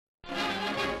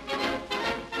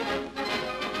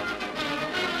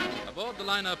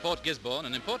liner Port Gisborne,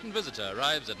 an important visitor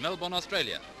arrives at Melbourne,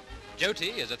 Australia.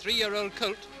 Dhoti is a 3-year-old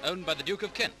colt owned by the Duke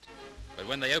of Kent. But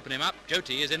when they open him up,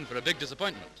 Dhoti is in for a big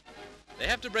disappointment. They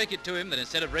have to break it to him that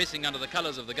instead of racing under the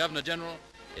colours of the Governor-General,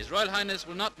 His Royal Highness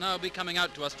will not now be coming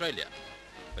out to Australia.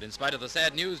 But in spite of the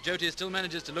sad news, Dhoti still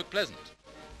manages to look pleasant.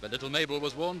 But little Mabel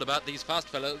was warned about these fast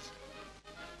fellows.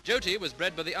 Dhoti was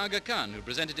bred by the Aga Khan, who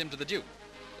presented him to the Duke.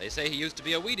 They say he used to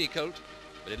be a weedy colt,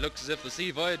 but it looks as if the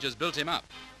sea voyage has built him up.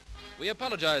 We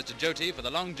apologize to Dhoti for the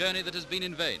long journey that has been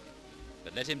in vain,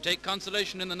 but let him take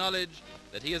consolation in the knowledge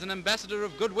that he is an ambassador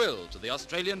of goodwill to the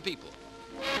Australian people.